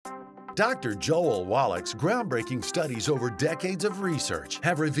Dr. Joel Wallach's groundbreaking studies over decades of research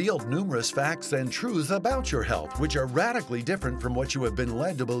have revealed numerous facts and truths about your health which are radically different from what you have been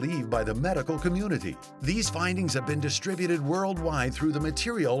led to believe by the medical community. These findings have been distributed worldwide through the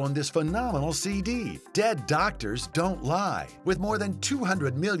material on this phenomenal CD, Dead Doctors Don't Lie, with more than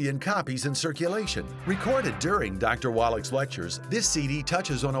 200 million copies in circulation. Recorded during Dr. Wallach's lectures, this CD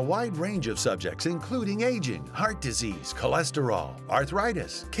touches on a wide range of subjects including aging, heart disease, cholesterol,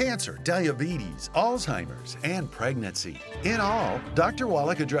 arthritis, cancer, diabetes, Alzheimer's, and pregnancy. In all, Dr.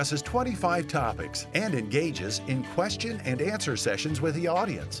 Wallach addresses 25 topics and engages in question and answer sessions with the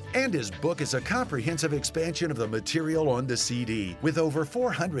audience. And his book is a comprehensive expansion of the material on the CD, with over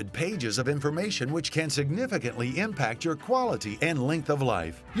 400 pages of information which can significantly impact your quality and length of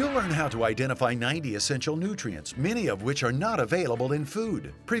life. You'll learn how to identify 90 essential nutrients, many of which are not available in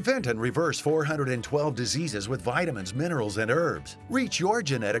food. Prevent and reverse 412 diseases with vitamins, minerals, and herbs. Reach your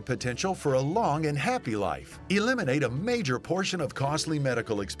genetic potential for a long and happy life. Eliminate a major portion of costly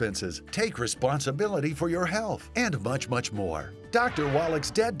medical expenses. Take responsibility for your health, and much, much more. Dr.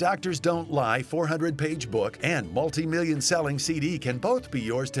 Wallach's Dead Doctors Don't Lie 400-page book and multi-million selling CD can both be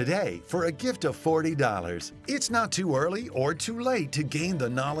yours today for a gift of $40. It's not too early or too late to gain the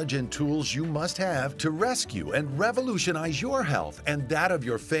knowledge and tools you must have to rescue and revolutionize your health and that of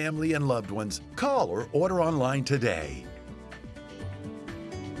your family and loved ones. Call or order online today.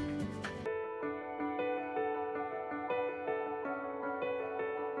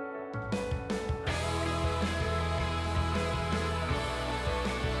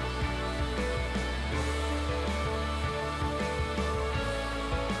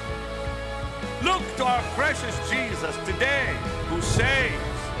 Look to our precious Jesus today, who saves,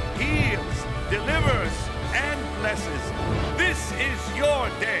 heals, delivers, and blesses. This is your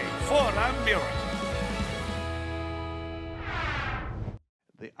day for a miracle.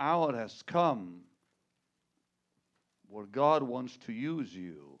 The hour has come where God wants to use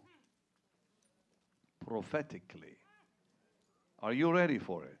you prophetically. Are you ready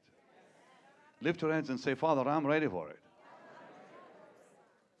for it? Lift your hands and say, Father, I'm ready for it.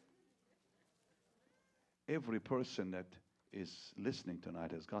 Every person that is listening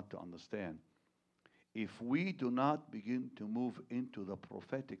tonight has got to understand, if we do not begin to move into the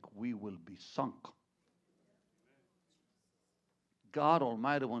prophetic, we will be sunk. God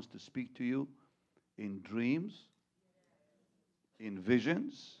Almighty wants to speak to you in dreams, in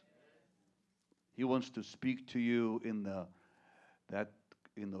visions. He wants to speak to you in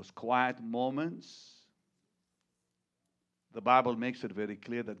those quiet moments. The Bible makes it very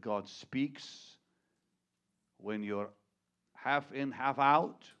clear that God speaks when you're half in, half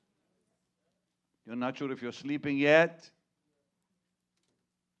out. You're not sure if you're sleeping yet.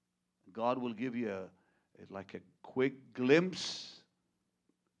 God will give you like a quick glimpse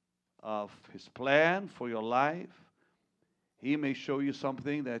of His plan for your life. He may show you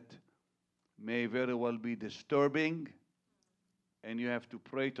something that may very well be disturbing, and you have to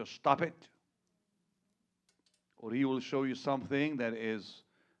pray to stop it. Or He will show you something that is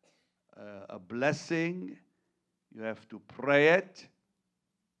a blessing. You have to pray it.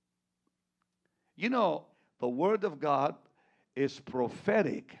 You know, the Word of God is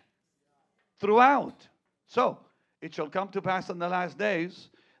prophetic throughout. So, it shall come to pass in the last days.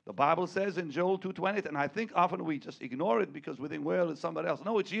 The Bible says in Joel 2:20, and I think often we just ignore it because we think, well, it's somebody else.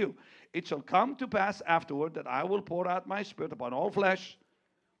 No, it's you. It shall come to pass afterward that I will pour out my Spirit upon all flesh.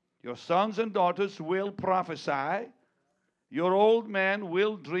 Your sons and daughters will prophesy. Your old man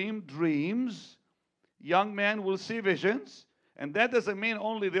will dream dreams. Young men will see visions. And that doesn't mean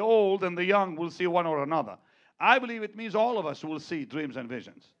only the old and the young will see one or another. I believe it means all of us will see dreams and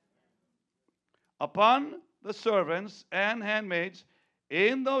visions. Upon the servants and handmaids,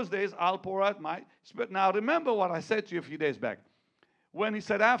 in those days I'll pour out my Spirit. Now remember what I said to you a few days back. When He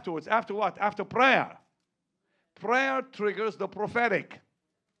said afterwards, after what? After prayer. Prayer triggers the prophetic.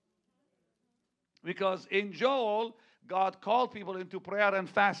 Because in Joel, God called people into prayer and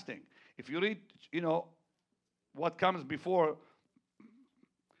fasting. If you read, what comes before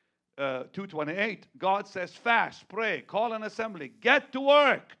 2:28, God says fast, pray, call an assembly, get to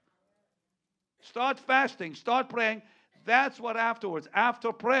work. Start fasting, start praying. That's what afterwards,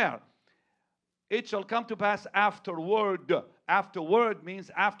 after prayer. It shall come to pass afterward. Afterward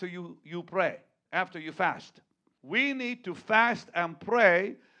means after you pray, after you fast. We need to fast and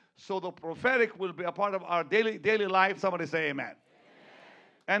pray so the prophetic will be a part of our daily life. Somebody say amen. Amen.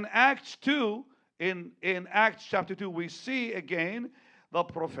 And Acts 2, in Acts chapter 2, we see again the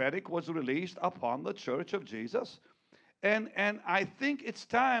prophetic was released upon the church of Jesus. And I think it's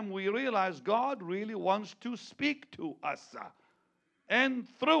time we realize God really wants to speak to us. and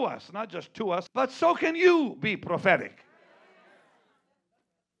through us, not just to us, but so can you be prophetic.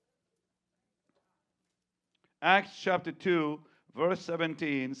 Acts chapter 2, verse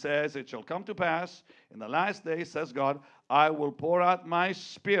 17 says, it shall come to pass in the last days, says God, I will pour out my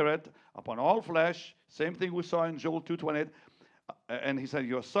spirit upon all flesh. Same thing we saw in Joel 2:28. And he said,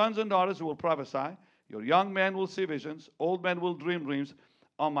 your sons and daughters will prophesy, your young men will see visions, old men will dream dreams.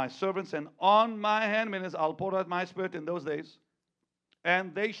 On my servants and on my handmaidens I'll pour out my spirit in those days,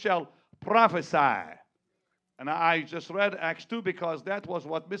 and they shall prophesy. And I just read Acts 2 because that was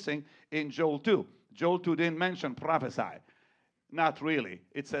what missing in Joel 2. Joel 2 didn't mention prophesy. Not really.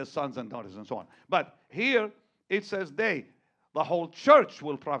 It says sons and daughters and so on. But here it says they. The whole church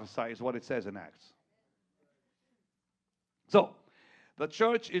will prophesy is what it says in Acts. So the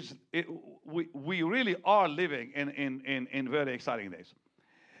church is, we really are living in very exciting days.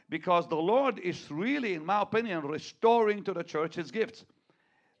 Because the Lord is really, in my opinion, restoring to the church His gifts.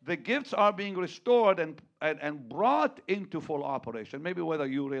 The gifts are being restored and brought into full operation. Maybe whether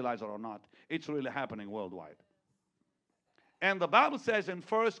you realize it or not, it's really happening worldwide. And the Bible says in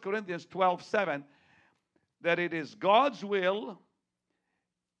 1 Corinthians 12:7 that it is God's will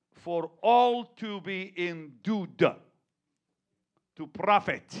for all to be endued, to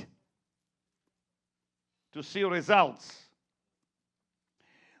profit, to see results.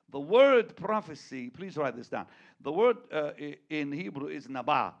 The word prophecy, please write this down. The word in Hebrew is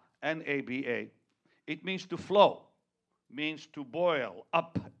naba, N-A-B-A. It means to flow, means to boil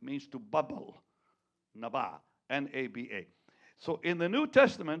up, means to bubble. Naba, N-A-B-A. So in the New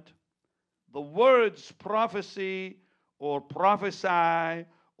Testament, the words prophecy or prophesy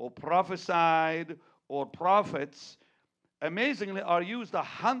or prophesied or prophets, amazingly, are used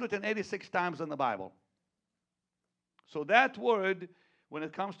 186 times in the Bible. So that word, when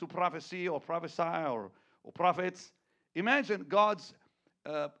it comes to prophecy or prophesy or prophets, imagine God's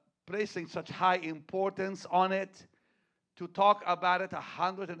placing such high importance on it to talk about it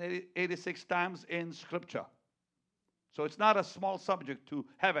 186 times in Scripture. So it's not a small subject to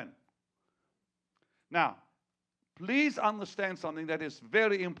heaven. Now, please understand something that is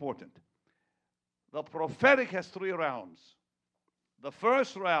very important. The prophetic has three realms. The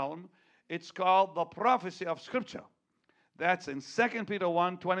first realm, it's called the prophecy of Scripture. That's in 2 Peter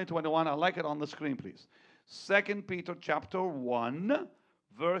 1, 20, 21. I like it on the screen, please. 2 Peter chapter 1,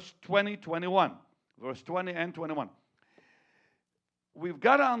 verse 20, 21. Verse 20 and 21. We've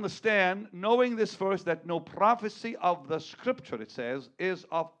got to understand, knowing this first, that no prophecy of the Scripture, it says, is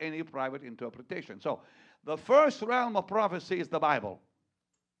of any private interpretation. So, the first realm of prophecy is the Bible.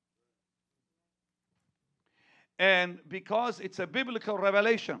 And because it's a biblical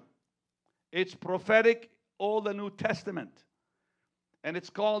revelation, it's prophetic, all the New Testament. And it's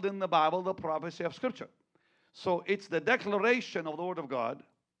called in the Bible the prophecy of Scripture. So it's the declaration of the Word of God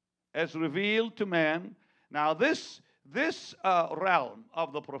as revealed to man. Now this realm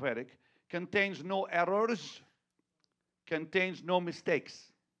of the prophetic contains no errors, contains no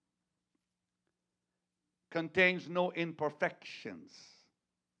mistakes, contains no imperfections.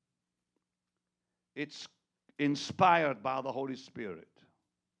 It's inspired by the Holy Spirit.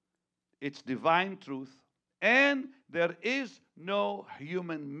 It's divine truth. And there is no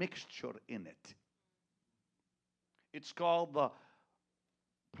human mixture in it. It's called the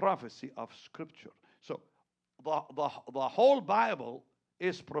prophecy of Scripture. So the whole Bible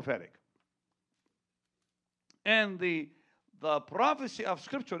is prophetic. And the prophecy of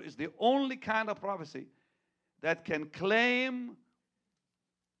Scripture is the only kind of prophecy that can claim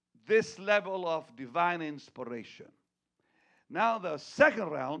this level of divine inspiration. Now the second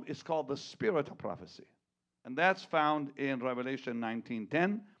realm is called the spirit of prophecy. And that's found in Revelation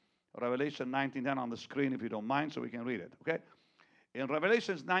 19:10. Revelation 19:10 on the screen if you don't mind so we can read it, okay? In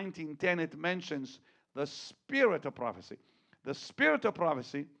Revelation 19:10 it mentions the spirit of prophecy. The spirit of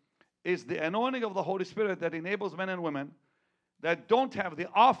prophecy is the anointing of the Holy Spirit that enables men and women that don't have the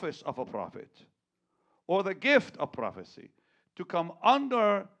office of a prophet or the gift of prophecy to come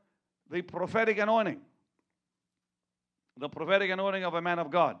under the prophetic anointing. The prophetic anointing of a man of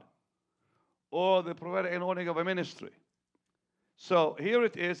God, or the prophetic anointing of a ministry. So here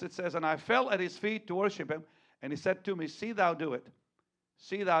it is. It says, and I fell at his feet to worship him, and he said to me, see thou do it.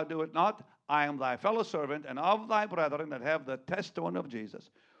 See thou do it not. I am thy fellow servant, and of thy brethren that have the testimony of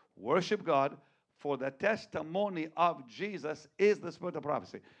Jesus. Worship God, for the testimony of Jesus is the spirit of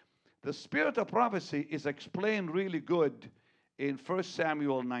prophecy. The spirit of prophecy is explained really good in 1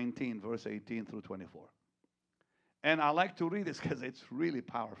 Samuel 19, verse 18 through 24. And I like to read this because it's really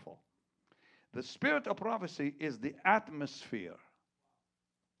powerful. The spirit of prophecy is the atmosphere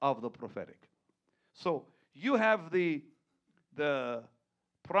of the prophetic. So you have the the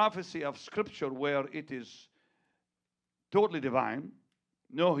prophecy of Scripture where it is totally divine,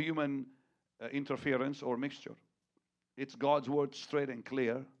 no human interference or mixture. It's God's word straight and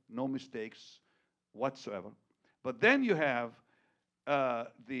clear, no mistakes whatsoever. But then you have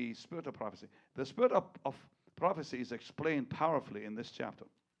the spirit of prophecy. The spirit of prophecy is explained powerfully in this chapter.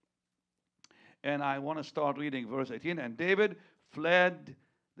 And I want to start reading verse 18. And David fled.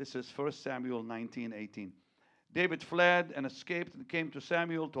 This is 1 Samuel 19:18. David fled and escaped and came to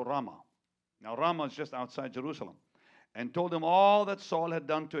Samuel to Ramah. Now Ramah is just outside Jerusalem. And told him all that Saul had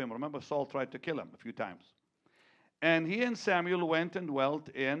done to him. Remember, Saul tried to kill him a few times. And he and Samuel went and dwelt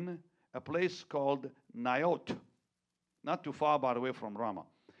in a place called Naioth, not too far, by the way, from Ramah.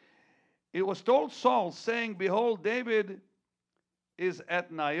 It was told Saul, saying, Behold, David is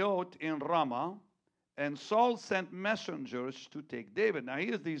at Naioth in Ramah. And Saul sent messengers to take David. Now,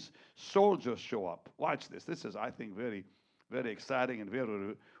 here's these soldiers show up. Watch this. This is, I think, very, very exciting and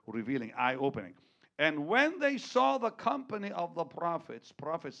very revealing, eye-opening. And when they saw the company of the prophets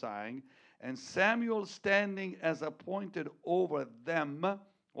prophesying, and Samuel standing as appointed over them,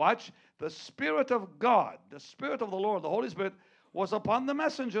 watch, the Spirit of God, the Spirit of the Lord, the Holy Spirit, was upon the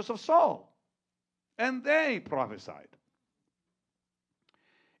messengers of Saul. And they prophesied.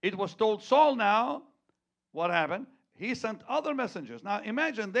 It was told Saul now, what happened? He sent other messengers. Now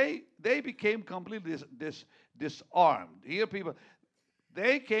imagine they became completely disarmed. Here people,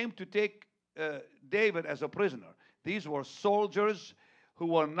 they came to take David as a prisoner. These were soldiers who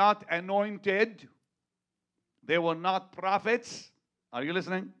were not anointed. They were not prophets. Are you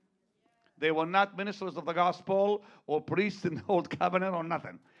listening? They were not ministers of the gospel or priests in the old covenant or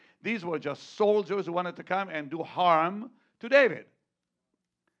nothing. These were just soldiers who wanted to come and do harm to David.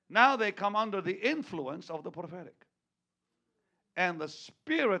 Now they come under the influence of the prophetic. And the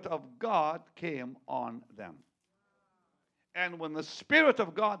Spirit of God came on them. And when the Spirit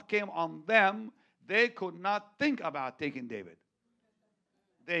of God came on them, they could not think about taking David.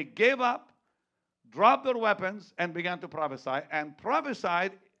 They gave up, dropped their weapons, and began to prophesy, and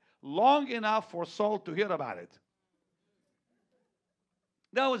prophesied long enough for Saul to hear about it.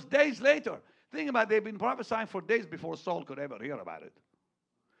 That was days later. Think about it, they've been prophesying for days before Saul could ever hear about it.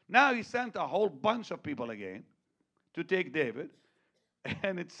 Now he sent a whole bunch of people again to take David.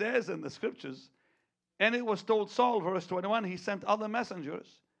 And it says in the scriptures, and it was told Saul, verse 21, he sent other messengers,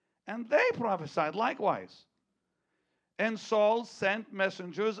 and they prophesied likewise. And Saul sent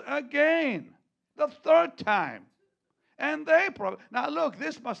messengers again, the third time. And they now look,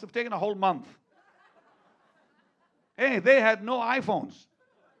 this must have taken a whole month. Hey, they had no iPhones,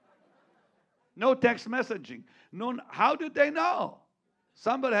 no text messaging. No, how did they know?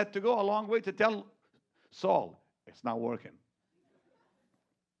 Somebody had to go a long way to tell Saul, it's not working.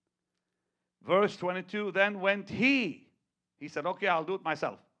 Verse 22, then went he. He said, okay, I'll do it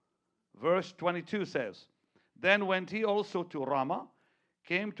myself. Verse 22 says, then went he also to Ramah,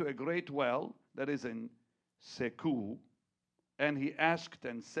 came to a great well that is in Seku, and he asked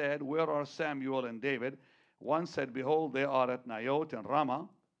and said, where are Samuel and David? One said, behold, they are at Naioth in Ramah.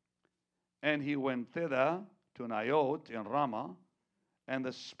 And he went thither to Naioth in Ramah, and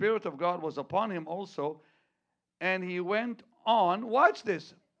the Spirit of God was upon him also, and he went on. Watch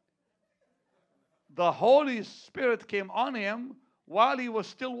this. The Holy Spirit came on him while he was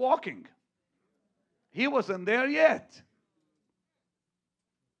still walking. He wasn't there yet.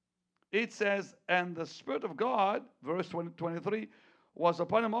 It says, and the Spirit of God, verse 23, was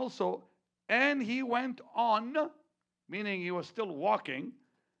upon him also, and he went on, meaning he was still walking,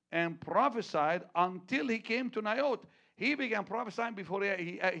 and prophesied until he came to Naioth. He began prophesying before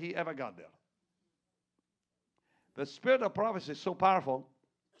he ever got there. The spirit of prophecy is so powerful,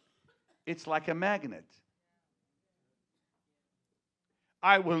 it's like a magnet.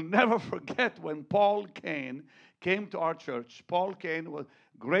 I will never forget when Paul Cain came to our church. Paul Cain was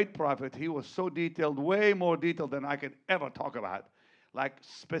a great prophet. He was so detailed, way more detailed than I could ever talk about. Like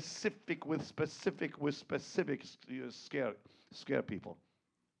specific with specific scare people.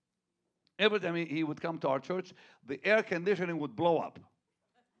 Every time he would come to our church, the air conditioning would blow up.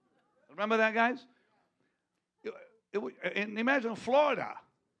 Remember that, guys? And imagine Florida.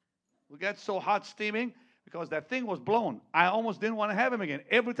 We get so hot steaming because that thing was blown. I almost didn't want to have him again.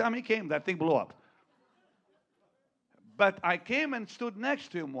 Every time he came, that thing blew up. But I came and stood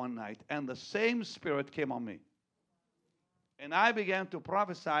next to him one night, and the same Spirit came on me. And I began to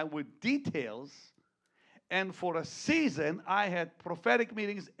prophesy with details. And for a season, I had prophetic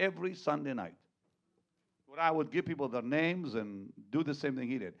meetings every Sunday night, where I would give people their names and do the same thing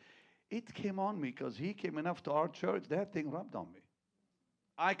he did. It came on me because he came enough to our church, that thing rubbed on me.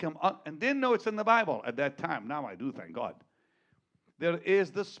 I come up and didn't know it's in the Bible at that time. Now I do, thank God. there is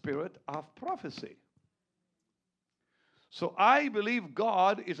the spirit of prophecy. So I believe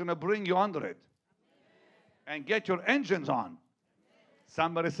God is going to bring you under it and get your engines on.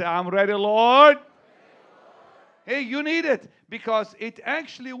 Somebody say, I'm ready, Lord. Hey, you need it because it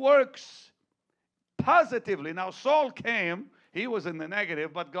actually works positively. Now, Saul came, he was in the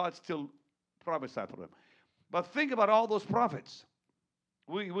negative, but God still prophesied for him. But think about all those prophets.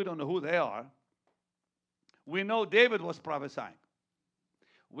 We don't know who they are. We know David was prophesying.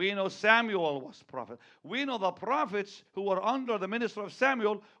 We know Samuel was prophet. We know the prophets who were under the ministry of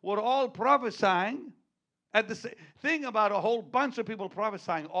Samuel were all prophesying at the same. Think about a whole bunch of people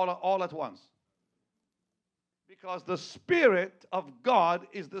prophesying all at once. Because the Spirit of God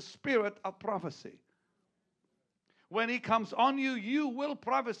is the spirit of prophecy. When He comes on you, you will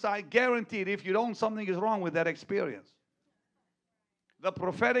prophesy, guaranteed. If you don't, something is wrong with that experience. The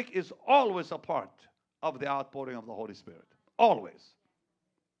prophetic is always a part of the outpouring of the Holy Spirit. Always.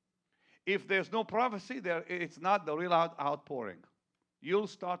 If there's no prophecy, it's not the real outpouring. You'll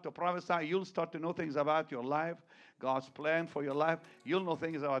start to prophesy. You'll start to know things about your life, God's plan for your life. You'll know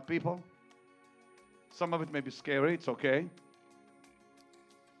things about people. Some of it may be scary. It's okay.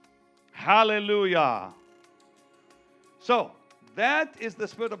 Hallelujah. So, that is the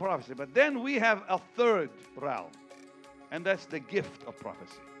spirit of prophecy. But then we have a third realm, and that's the gift of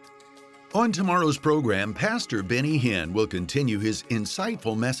prophecy. On tomorrow's program, Pastor Benny Hinn will continue his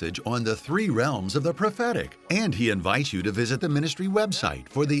insightful message on the three realms of the prophetic, and he invites you to visit the ministry website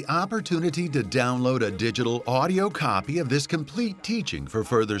for the opportunity to download a digital audio copy of this complete teaching for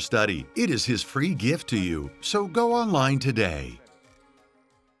further study. It is his free gift to you, so go online today.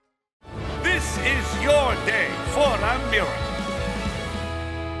 This is your day for a miracle.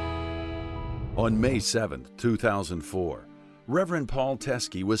 On May 7th, 2004, Reverend Paul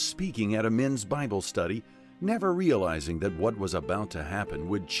Teske was speaking at a men's Bible study, never realizing that what was about to happen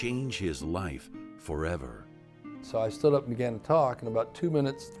would change his life forever. So I stood up and began to talk, and about 3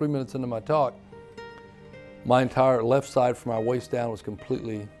 minutes into my talk, my entire left side from my waist down was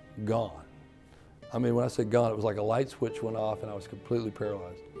completely gone. I mean, when I say gone, it was like a light switch went off and I was completely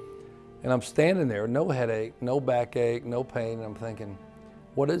paralyzed. And I'm standing there, no headache, no backache, no pain, and I'm thinking,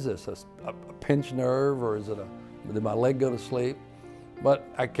 what is this, a pinched nerve, or did my leg go to sleep? But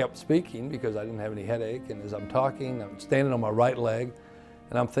I kept speaking because I didn't have any headache, and as I'm talking, I'm standing on my right leg,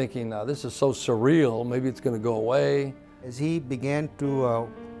 and I'm thinking, this is so surreal, maybe it's going to go away. As he began to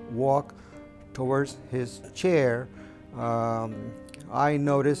walk towards his chair, I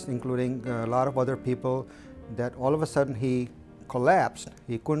noticed, including a lot of other people, that all of a sudden he collapsed.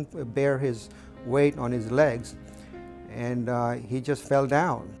 He couldn't bear his weight on his legs, and he just fell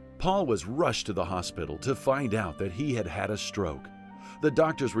down. Paul was rushed to the hospital to find out that he had had a stroke. The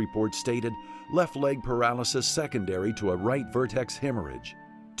doctor's report stated left leg paralysis secondary to a right vertex hemorrhage.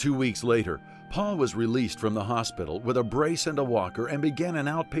 2 weeks later, Paul was released from the hospital with a brace and a walker and began an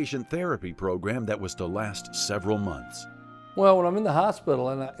outpatient therapy program that was to last several months. Well, when I'm in the hospital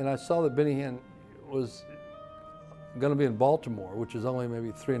and I saw that Benny Hinn was going to be in Baltimore, which is only maybe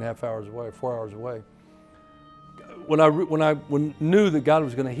 3.5 hours away, 4 hours away, when I knew that God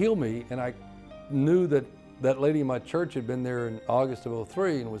was going to heal me, and I knew that that lady in my church had been there in August of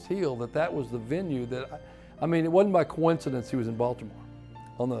 '03 and was healed, that was the venue that, I mean, it wasn't by coincidence he was in Baltimore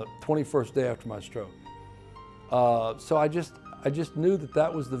on the 21st day after my stroke. So I just knew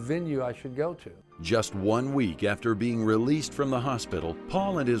that was the venue I should go to. Just 1 week after being released from the hospital,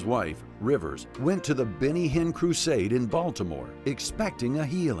 Paul and his wife, Rivers, went to the Benny Hinn Crusade in Baltimore, expecting a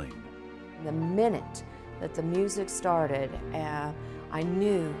healing. The minute that the music started, I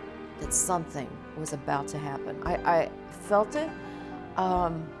knew that something was about to happen. I felt it.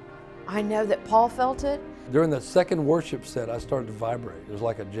 I know that Paul felt it. During the second worship set, I started to vibrate. It was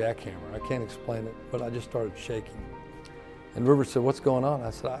like a jackhammer. I can't explain it, but I just started shaking. And Rivers said, "What's going on?" I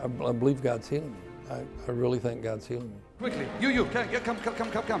said, I believe God's healing me. I really think God's healing me. Quickly, you,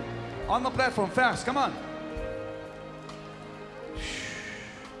 come. On the platform, fast, come on.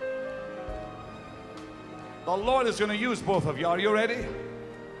 The Lord is going to use both of you. Are you ready?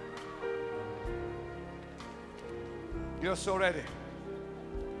 You're so ready.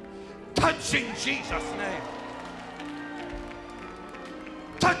 Touch in Jesus' name.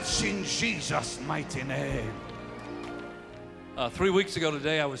 Touch in Jesus' mighty name. 3 weeks ago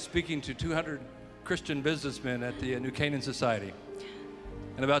today, I was speaking to 200 Christian businessmen at the New Canaan Society.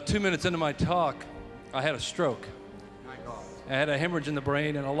 And about 2 minutes into my talk, I had a stroke. I had a hemorrhage in the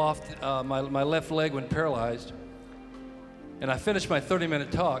brain, and my left leg went paralyzed. And I finished my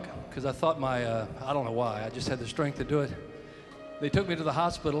 30-minute talk because I thought I don't know why, I just had the strength to do it. They took me to the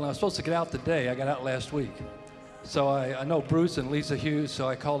hospital, and I was supposed to get out today. I got out last week. So I know Bruce and Lisa Hughes, so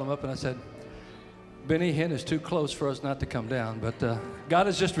I called them up and I said, Benny Hinn is too close for us not to come down, but God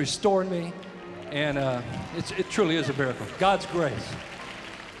has just restored me, and it truly is a miracle. God's grace.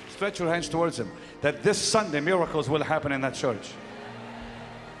 Stretch your hands towards him, that this Sunday miracles will happen in that church.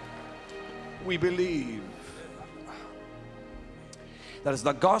 We believe that as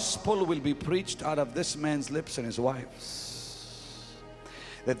the gospel will be preached out of this man's lips and his wife's,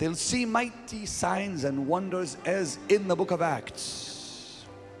 that they'll see mighty signs and wonders as in the book of Acts,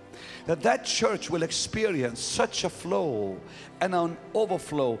 that church will experience such a flow and an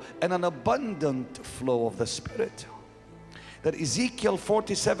overflow and an abundant flow of the Spirit, that Ezekiel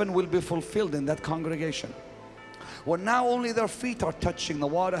 47 will be fulfilled in that congregation, where now only their feet are touching the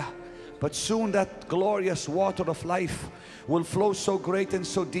water, but soon that glorious water of life will flow so great and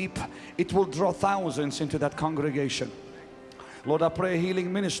so deep, it will draw thousands into that congregation. Lord, I pray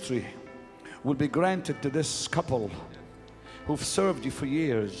healing ministry will be granted to this couple who've served you for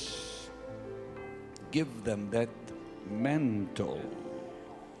years. Give them that mantle.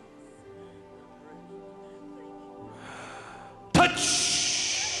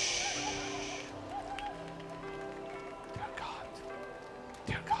 Touch! Dear God,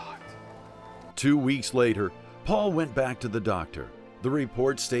 dear God. 2 weeks later, Paul went back to the doctor. The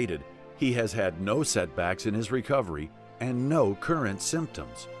report stated he has had no setbacks in his recovery and no current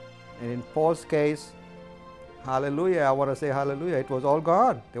symptoms. And in Paul's case, hallelujah, I want to say hallelujah, it was all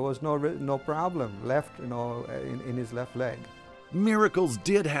gone. There was no problem left, in his left leg. Miracles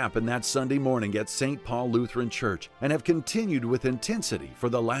did happen that Sunday morning at St. Paul Lutheran Church and have continued with intensity for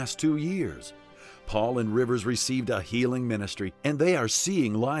the last 2 years. Paul and Rivers received a healing ministry, and they are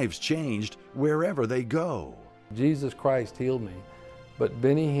seeing lives changed wherever they go. Jesus Christ healed me, but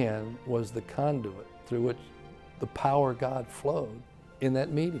Benny Hinn was the conduit through which the power of God flowed in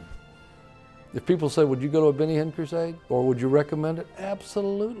that meeting. If people say, would you go to a Benny Hinn crusade? Or would you recommend it?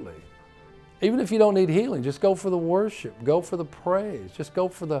 Absolutely. Even if you don't need healing, just go for the worship, go for the praise, just go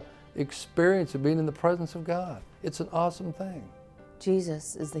for the experience of being in the presence of God. It's an awesome thing.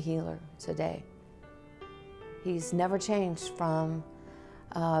 Jesus is the healer today. He's never changed from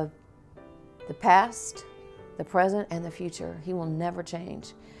the past, the present, and the future. He will never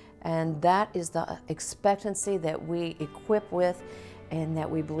change. And that is the expectancy that we equip with and that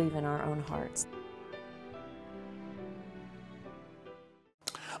we believe in our own hearts.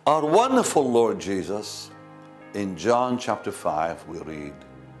 Our wonderful Lord Jesus, in John chapter 5, we read,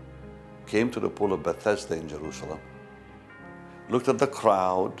 came to the pool of Bethesda in Jerusalem, looked at the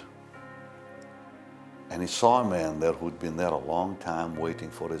crowd, and he saw a man there who'd been there a long time waiting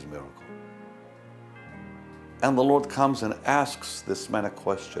for his miracle. And the Lord comes and asks this man a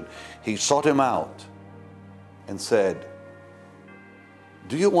question. He sought him out and said,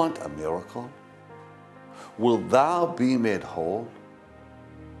 do you want a miracle? Will thou be made whole?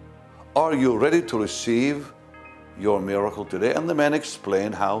 Are you ready to receive your miracle today? And the man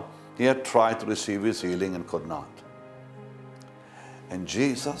explained how he had tried to receive his healing and could not. And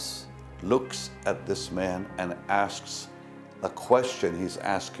Jesus looks at this man and asks the question he's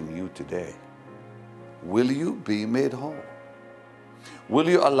asking you today. Will you be made whole? Will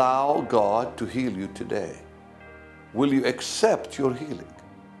you allow God to heal you today? Will you accept your healing?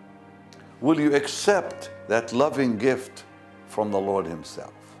 Will you accept that loving gift from the Lord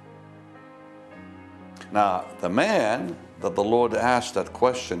himself? Now, the man that the Lord asked that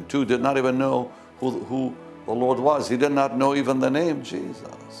question to did not even know who the Lord was. He did not know even the name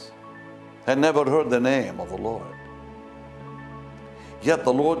Jesus. Had never heard the name of the Lord. Yet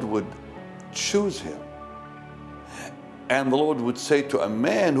the Lord would choose him. And the Lord would say to a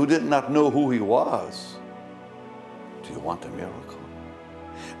man who did not know who he was, do you want a miracle?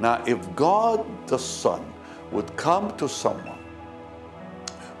 Now, if God the Son would come to someone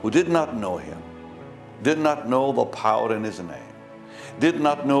who did not know him, did not know the power in his name, did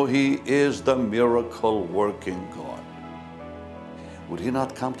not know he is the miracle working God, would he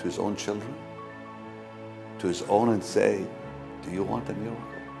not come to his own children, to his own, and say, do you want a miracle?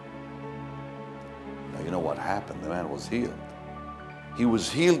 Now, you know what happened? The man was healed. He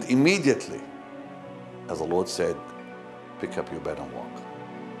was healed immediately, as the Lord said, pick up your bed and walk.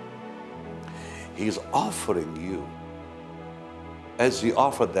 He's offering you, as he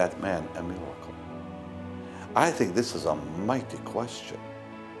offered that man, a miracle. I think this is a mighty question.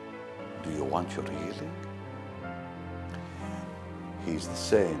 Do you want your healing? He's the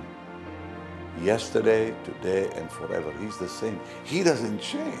same. Yesterday, today, and forever. He's the same. He doesn't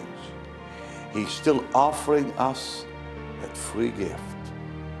change. He's still offering us that free gift,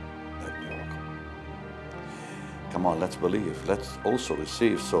 that miracle. Come on, let's believe. Let's also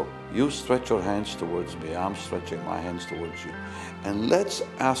receive. So you stretch your hands towards me. I'm stretching my hands towards you. And let's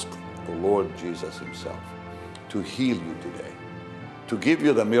ask the Lord Jesus himself to heal you today, to give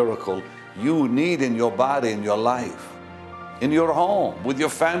you the miracle you need in your body, in your life, in your home, with your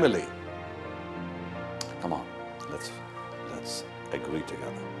family. Come on, let's agree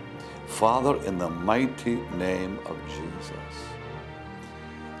together. Father, in the mighty name of Jesus,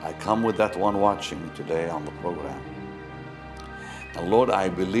 I come with that one watching me today on the program. And Lord, I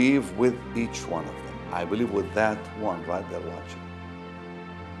believe with each one of them. I believe with that one right there watching,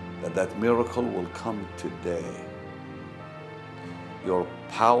 that miracle will come today. Your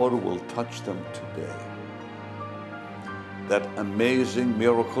power will touch them today. That amazing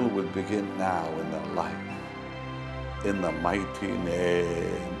miracle will begin now in their life. In the mighty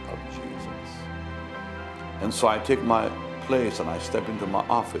name of Jesus. And so I take my place and I step into my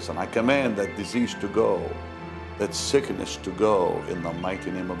office and I command that disease to go, that sickness to go in the mighty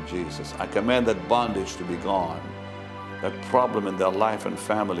name of Jesus. I command that bondage to be gone, that problem in their life and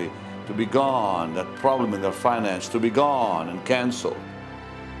family to be gone, that problem in their finance to be gone and canceled.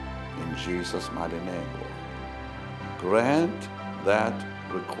 In Jesus' mighty name, Lord. Grant that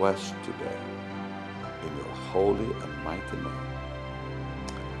request today in your holy and mighty name.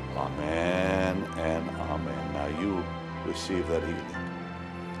 Amen and amen. Now you receive that healing.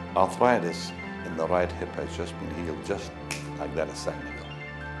 Arthritis in the right hip has just been healed, just like that a second ago.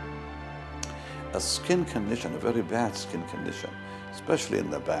 A skin condition, a very bad skin condition, especially in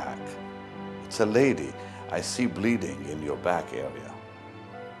the back. It's a lady. I see bleeding in your back area.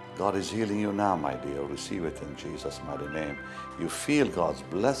 God is healing you now, my dear. Receive it in Jesus' mighty name. You feel God's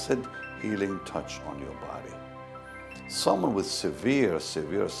blessed healing touch on your body. Someone with severe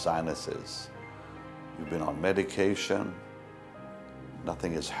sinuses. You've been on medication.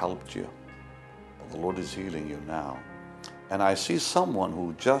 Nothing has helped you. But the Lord is healing you now. And I see someone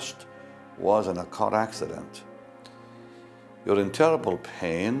who just was in a car accident. You're in terrible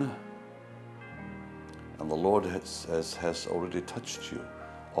pain. And the Lord has already touched you.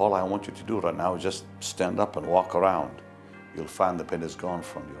 All I want you to do right now is just stand up and walk around. You'll find the pain is gone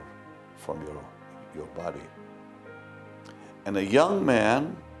from your body. And a young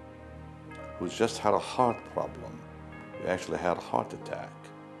man who's just had a heart problem, he actually had a heart attack.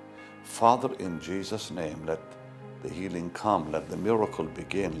 Father, in Jesus' name, let the healing come, let the miracle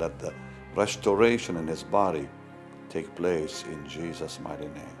begin, let the restoration in his body take place in Jesus' mighty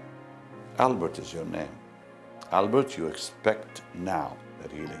name. Albert is your name. Albert, you expect now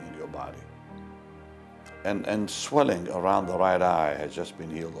that healing in your body. And swelling around the right eye has just been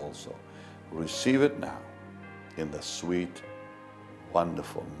healed also. Receive it now in the sweet,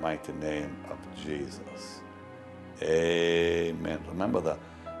 wonderful, mighty name of Jesus. Amen. Remember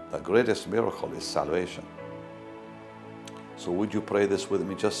the greatest miracle is salvation. So would you pray this with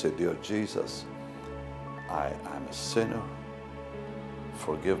me? Just say, Dear Jesus, I am a sinner.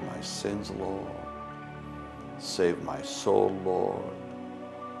 Forgive my sins, Lord. Save my soul, Lord.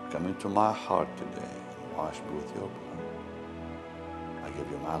 Come into my heart today and wash me with your blood. I give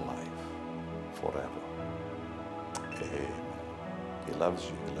you my life forever. Amen. He loves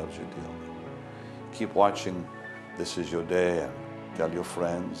you. He loves you dearly. Keep watching. This is your day, and tell your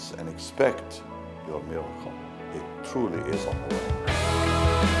friends and expect your miracle. It truly is on the way.